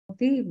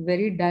Ramamurthy,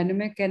 very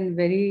dynamic and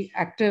very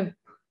active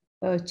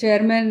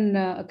chairman,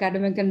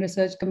 academic and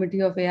research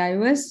committee of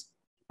AIOS,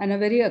 and a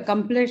very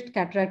accomplished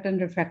cataract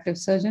and refractive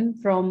surgeon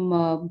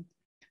from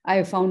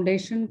Eye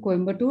Foundation,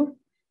 Coimbatore.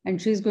 And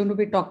she's going to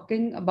be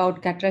talking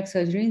about cataract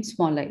surgery in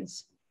small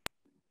eyes.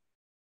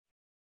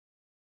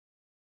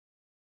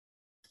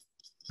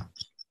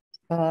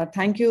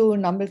 Thank you,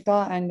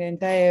 Namrata and the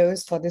entire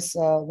AIOS for this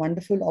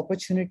wonderful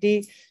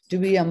opportunity to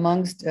be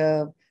amongst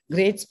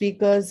great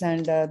speakers.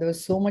 And there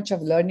was so much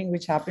of learning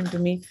which happened to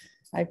me.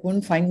 I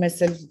couldn't find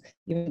myself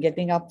even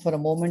getting up for a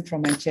moment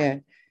from my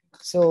chair.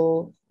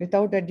 So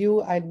without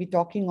ado, I'll be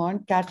talking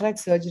on cataract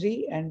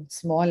surgery and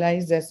small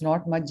eyes. There's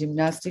not much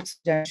gymnastics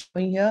which I'm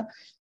showing here.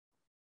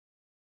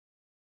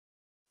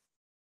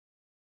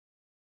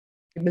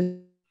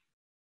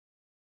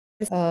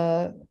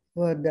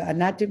 The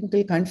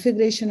anatomical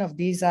configuration of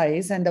these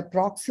eyes and the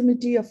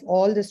proximity of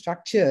all the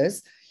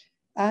structures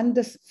and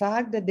the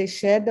fact that they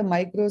share the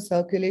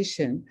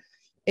microcirculation,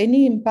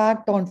 any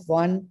impact on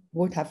one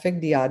would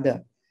affect the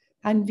other.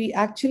 And we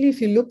actually,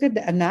 if you look at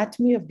the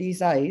anatomy of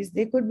these eyes,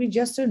 they could be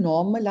just a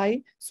normal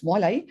eye,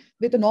 small eye,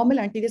 with a normal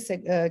anterior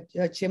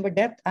chamber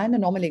depth and a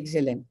normal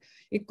axial length.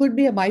 It could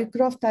be a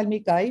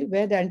micro-ophthalmic eye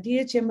where the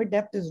anterior chamber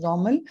depth is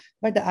normal,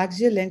 but the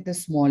axial length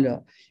is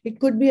smaller.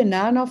 It could be a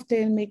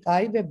non-ophthalmic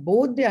eye where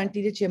both the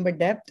anterior chamber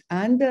depth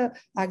and the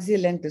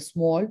axial length is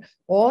small,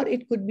 or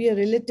it could be a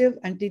relative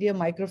anterior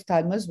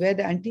microphthalmus where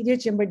the anterior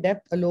chamber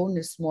depth alone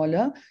is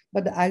smaller,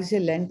 but the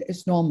axial length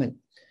is normal.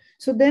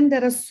 So then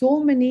there are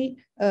so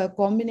many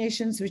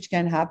combinations which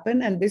can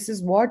happen, and this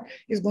is what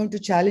is going to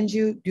challenge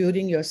you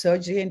during your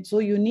surgery. And so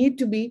you need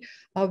to be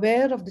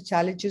aware of the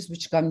challenges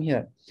which come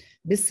here.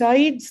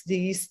 Besides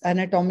these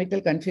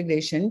anatomical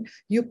configuration,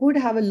 you could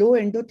have a low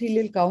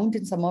endothelial count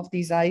in some of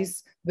these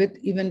eyes with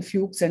even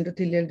Fuchs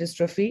endothelial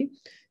dystrophy.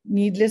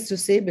 Needless to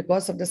say,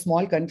 because of the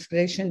small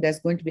configuration,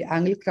 there's going to be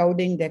angle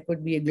crowding, there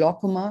could be a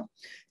glaucoma,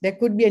 there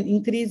could be an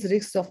increased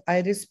risk of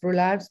iris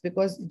prolapse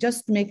because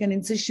just make an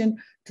incision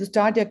to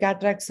start your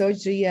cataract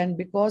surgery, and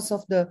because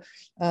of the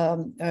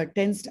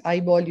tensed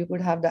eyeball, you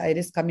could have the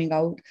iris coming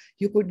out.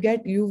 You could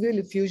get uveal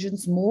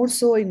effusions more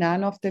so in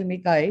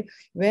non-ophthalmic eye,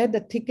 where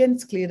the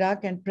thickened sclera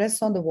can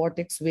press on the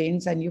vortex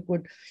veins and you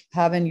could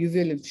have an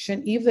uveal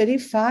effusion. The very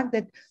fact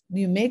that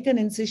you make an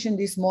incision,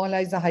 these small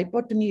eyes, the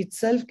hypotony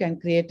itself can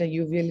create a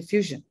uveal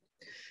effusion.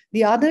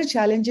 The other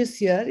challenges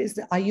here is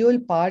the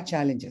IOL power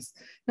challenges.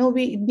 Now,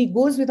 it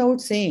goes without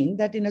saying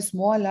that in a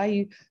small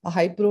eye, a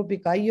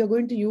hyperopic eye, you're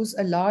going to use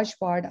a large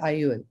powered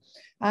IOL.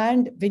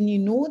 And when you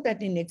know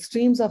that in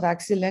extremes of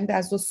axial length,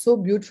 as was so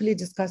beautifully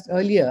discussed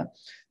earlier,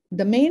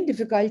 the main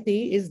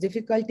difficulty is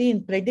difficulty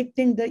in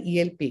predicting the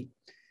ELP.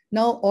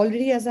 Now,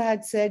 already, as I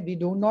had said, we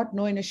do not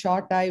know in a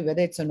short eye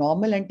whether it's a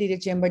normal anterior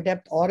chamber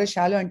depth or a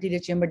shallow anterior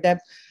chamber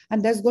depth.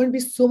 And there's going to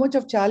be so much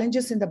of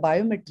challenges in the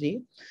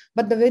biometry.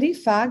 But the very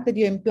fact that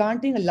you're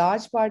implanting a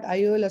large part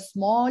IOL, a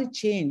small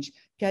change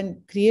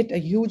can create a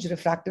huge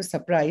refractive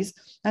surprise.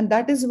 And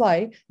that is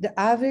why the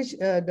average,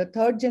 the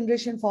third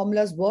generation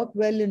formulas work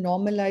well in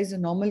normal eyes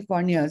and normal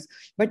corneas.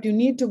 But you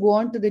need to go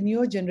on to the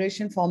newer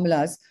generation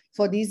formulas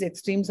for these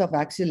extremes of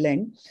axial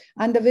length.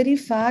 And the very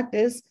fact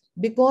is,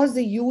 because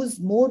they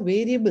use more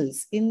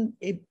variables in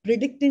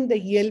predicting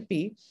the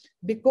ELP,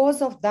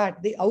 because of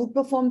that, they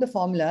outperform the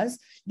formulas.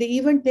 They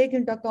even take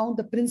into account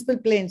the principal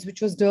planes,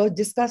 which was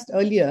discussed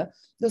earlier,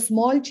 the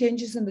small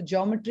changes in the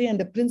geometry and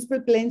the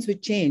principal planes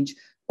which change.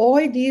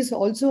 All these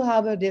also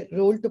have a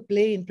role to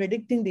play in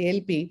predicting the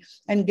LP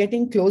and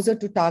getting closer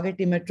to target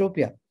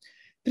emmetropia.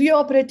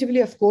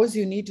 Preoperatively, of course,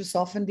 you need to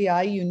soften the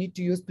eye. You need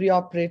to use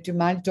preoperative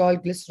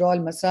mannitol,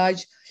 glycerol,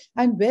 massage.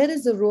 And where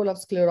is the role of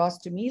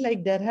sclerostomy?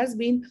 Like there has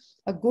been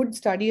a good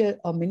study,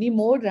 a many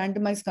more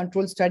randomized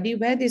control study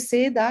where they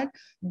say that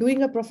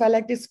doing a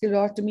prophylactic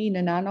sclerotomy in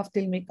a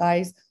non-ophthalmic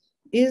eyes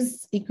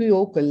is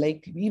equivocal,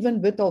 like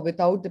even with or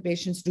without the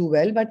patients do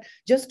well. But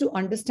just to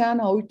understand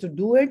how to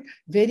do it,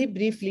 very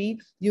briefly,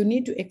 you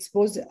need to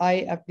expose the eye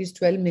at least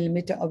 12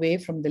 millimeter away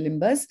from the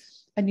limbus,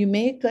 and you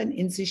make an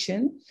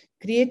incision,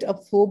 create a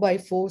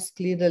 4x4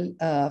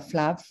 scleral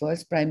flap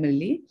first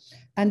primarily,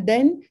 and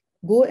then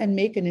go and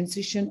make an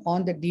incision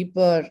on the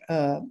deeper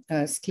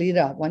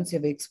sclera once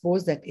you've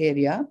exposed that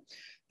area.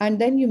 And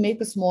then you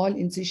make a small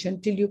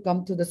incision till you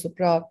come to the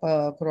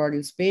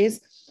suprachoroidal space.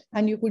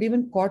 And you could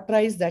even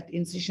cauterize that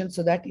incision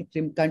so that it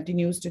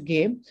continues to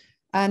gape.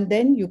 And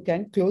then you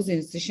can close the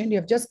incision. You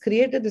have just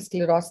created the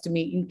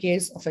sclerostomy in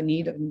case of a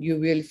need of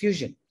uveal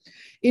effusion.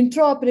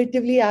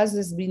 Intraoperatively, as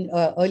has been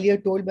earlier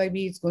told by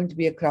me, it's going to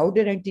be a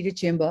crowded anterior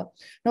chamber.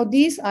 Now,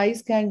 these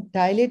eyes can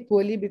dilate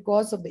poorly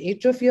because of the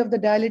atrophy of the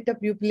dilator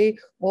pupillae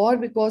or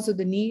because of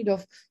the need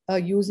of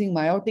using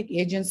miotic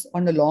agents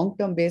on a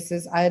long-term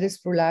basis, iris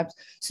prolapse.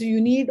 So you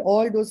need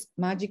all those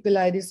magical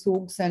iris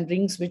hooks and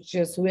rings which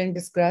Suven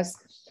discussed.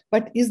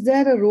 But is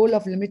there a role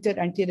of limited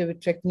anterior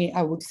vitrectomy?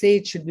 I would say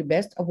it should be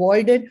best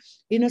avoided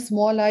in a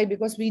small eye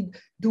because we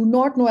do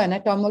not know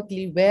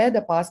anatomically where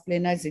the pars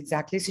plana is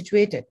exactly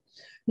situated.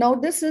 Now,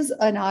 this is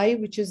an eye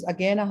which is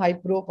again a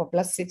hyperop, a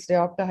 +6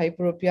 diopter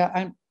hyperopia,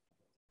 and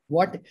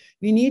What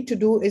we need to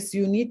do is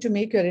you need to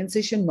make your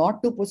incision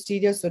not too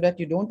posterior so that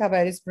you don't have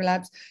iris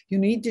prolapse. You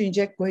need to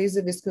inject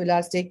cohesive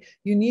viscoelastic.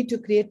 You need to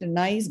create a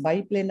nice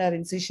biplanar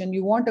incision.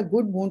 You want a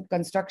good wound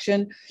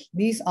construction.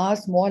 These are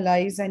small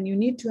eyes and you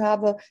need to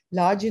have a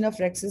large enough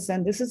rhexis.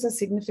 And this is a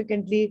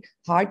significantly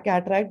hard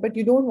cataract, but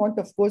you don't want,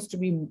 of course, to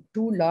be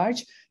too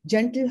large.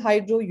 Gentle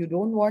hydro, you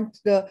don't want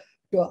the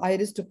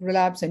iris to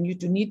prolapse and you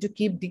need to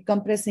keep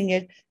decompressing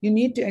it. You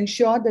need to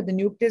ensure that the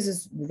nucleus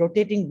is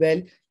rotating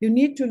well. You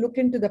need to look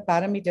into the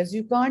parameters.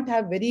 You can't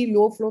have very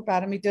low flow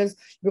parameters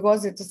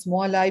because it's a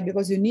small eye,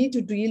 because you need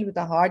to deal with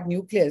a hard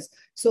nucleus.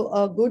 So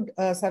a good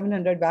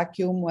 700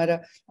 vacuum or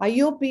a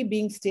IOP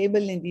being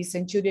stable in these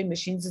Centurion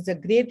machines is a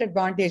great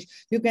advantage.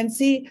 You can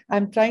see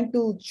I'm trying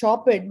to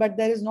chop it, but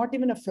there is not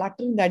even a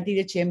flutter in the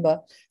anterior chamber.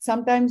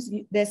 Sometimes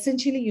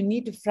essentially you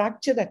need to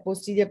fracture that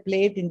posterior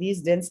plate in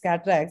these dense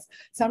cataracts.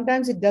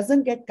 Sometimes it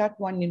doesn't get cut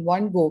in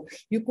one go.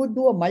 You could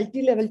do a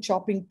multi-level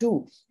chopping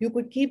too. You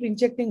could keep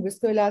injecting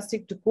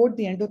viscoelastic to coat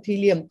the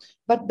endothelium.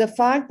 But the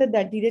fact that the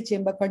anterior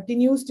chamber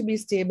continues to be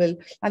stable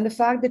and the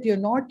fact that you're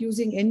not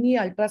using any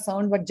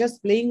ultrasound but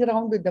just playing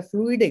around with the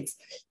fluidics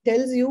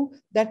tells you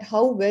that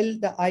how well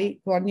the eye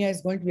cornea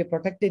is going to be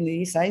protected in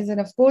these eyes.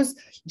 And of course,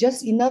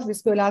 just enough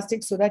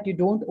viscoelastic so that you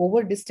don't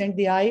over distend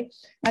the eye.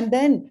 And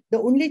then the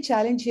only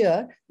challenge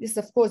here is,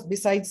 of course,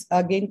 besides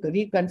again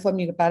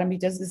reconfirming the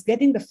parameters, is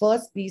getting the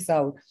first piece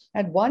out.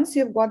 And once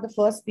you've got the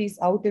first piece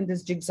out in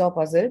this jigsaw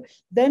puzzle,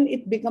 then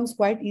it becomes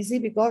quite easy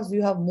because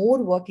you have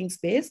more working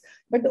space.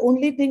 But the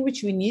only thing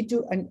which we need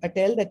to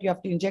tell that you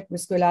have to inject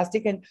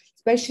viscoelastic, and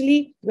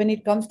especially when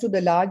it comes to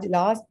the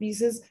last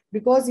pieces,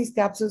 because these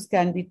capsules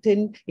can be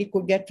thin, it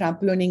could get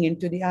trampolining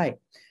into the eye.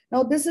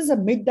 Now, this is a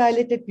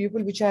mid-dilated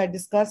pupil, which I had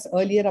discussed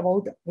earlier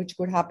about, which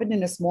could happen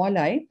in a small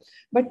eye.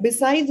 But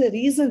besides the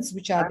reasons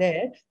which are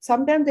there,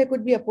 sometimes there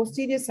could be a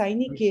posterior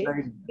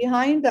synechiae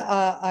behind the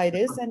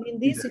iris. And in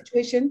this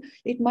situation,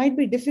 it might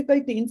be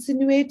difficult to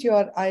insinuate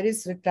your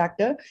iris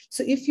retractor.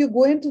 So if you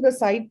go into the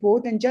side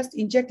port and just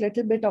inject a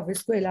little bit of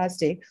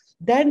viscoelastic,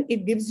 then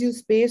it gives you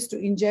space to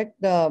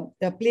inject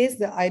place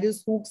the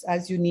iris hooks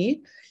as you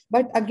need.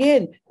 But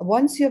again,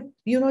 once you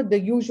have, the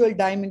usual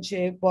diamond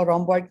shape or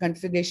rhomboid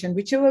configuration,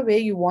 whichever way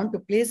you want to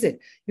place it,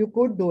 you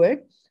could do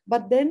it.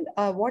 But then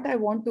what I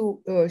want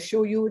to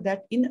show you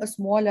that in a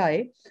small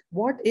eye,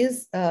 what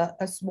is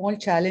a small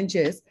challenge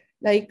is,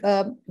 like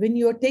when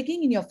you're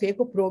taking in your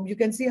phaco probe, you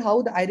can see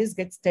how the iris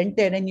gets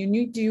tented and you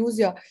need to use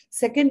your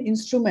second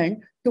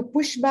instrument to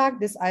push back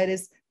this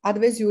iris.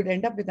 Otherwise, you would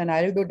end up with an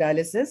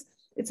iridodialysis.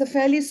 It's a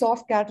fairly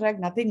soft cataract,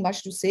 nothing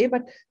much to say,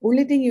 but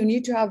only thing you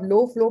need to have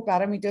low flow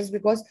parameters,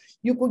 because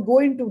you could go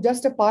into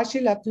just a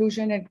partial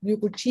occlusion and you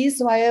could cheese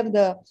wire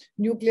the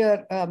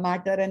nuclear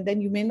matter, and then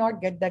you may not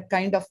get that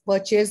kind of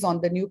purchase on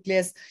the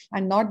nucleus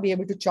and not be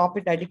able to chop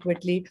it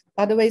adequately.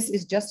 Otherwise,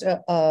 it's just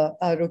a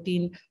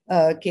routine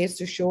case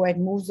to show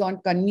and moves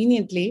on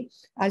conveniently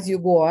as you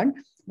go on.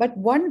 But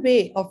one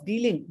way of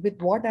dealing with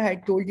what I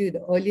had told you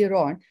earlier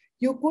on,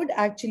 you could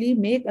actually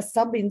make a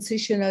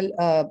sub-incisional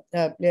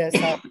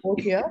port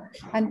here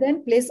and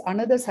then place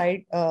another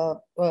side,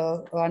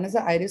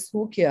 another iris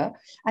hook here.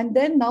 And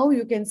then now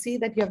you can see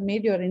that you have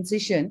made your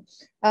incision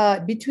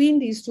between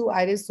these two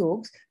iris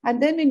hooks.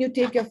 And then when you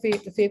take your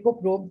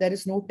phaco probe, there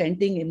is no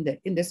tenting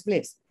in this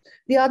place.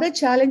 The other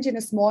challenge in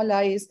a small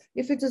eye is,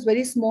 if it is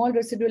very small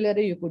residual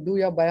area, you could do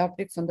your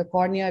bioptics on the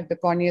cornea if the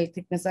corneal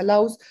thickness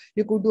allows.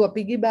 You could do a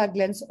piggyback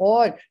lens,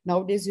 or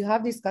nowadays you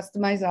have these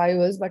customized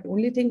IOLs, but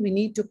only thing we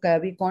need to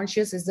be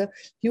conscious is the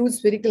huge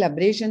spherical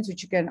abrasions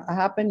which can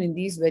happen in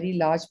these very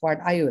large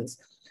part IOLs.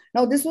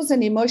 Now, this was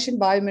an immersion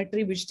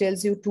biometry which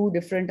tells you two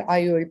different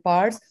IOL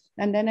parts.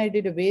 And then I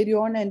did a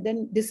varion and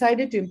then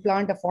decided to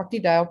implant a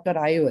 40 diopter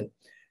IOL.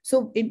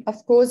 So,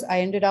 of course, I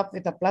ended up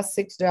with a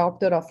 +6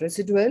 diopter of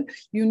residual.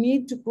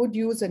 You could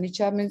use an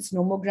Nichamens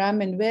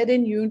nomogram, and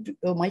wherein you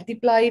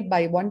multiply it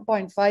by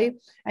 1.5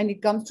 and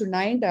it comes to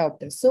 9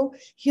 diopters. So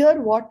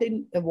here what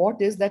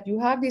is that you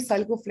have these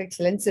sulcoflex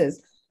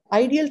lenses.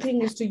 Ideal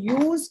thing is to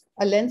use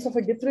a lens of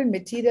a different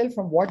material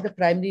from what the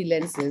primary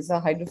lens is, a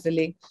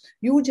hydrophilic.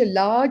 Use a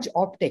large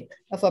optic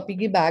of a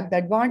piggyback. The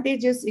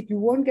advantage is you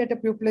won't get a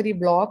pupillary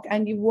block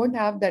and you won't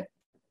have that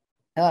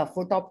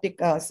photoptic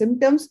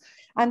symptoms.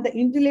 And the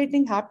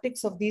undulating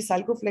haptics of these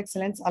sulcoflex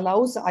lens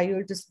allows the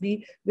IOL to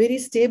be very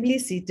stably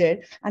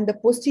seated, and the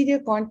posterior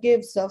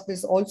concave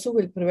surface also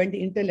will prevent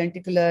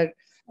interlenticular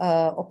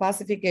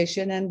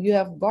opacification, and you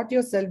have got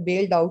yourself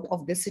bailed out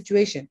of this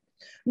situation.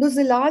 This is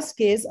the last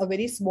case, a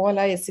very small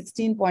eye,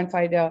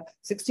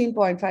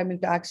 16.5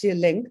 millimeter axial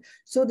length.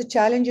 So the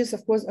challenge is,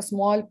 of course, a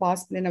small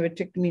pars plana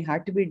vitrectomy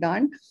had to be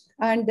done.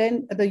 And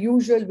then the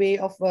usual way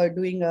of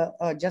doing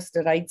just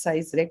a right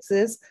size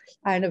rhexis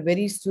and a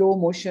very slow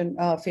motion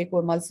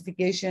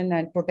phacoemulsification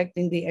and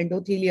protecting the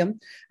endothelium.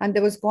 And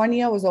there was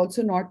cornea was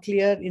also not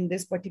clear in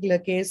this particular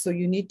case. So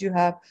you need to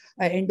have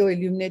an endo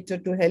illuminator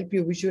to help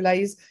you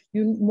visualize.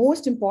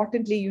 Most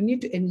importantly, you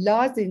need to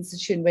enlarge the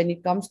incision when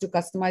it comes to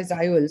customized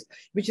IOLs.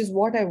 which is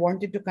what I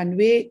wanted to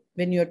convey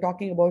when you're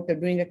talking about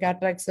doing a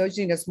cataract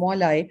surgery in a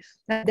small eye.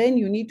 And then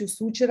you need to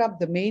suture up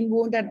the main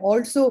wound and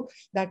also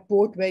that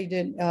port where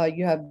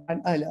you have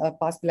done a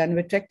past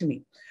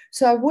laminectomy.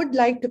 So I would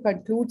like to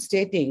conclude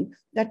stating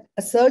that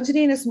a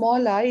surgery in a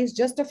small eye is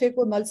just a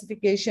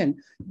phacoemulsification,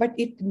 but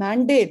it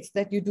mandates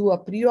that you do a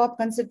pre-op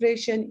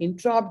consideration,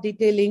 intra-op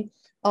detailing.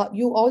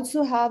 You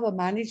also have a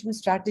management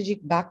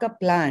strategic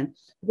backup plan,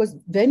 because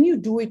when you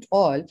do it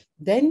all,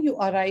 then you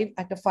arrive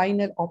at a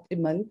final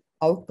optimal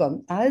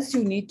outcome, as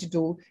you need to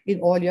do in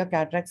all your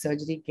cataract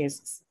surgery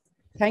cases.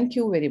 Thank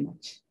you very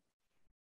much.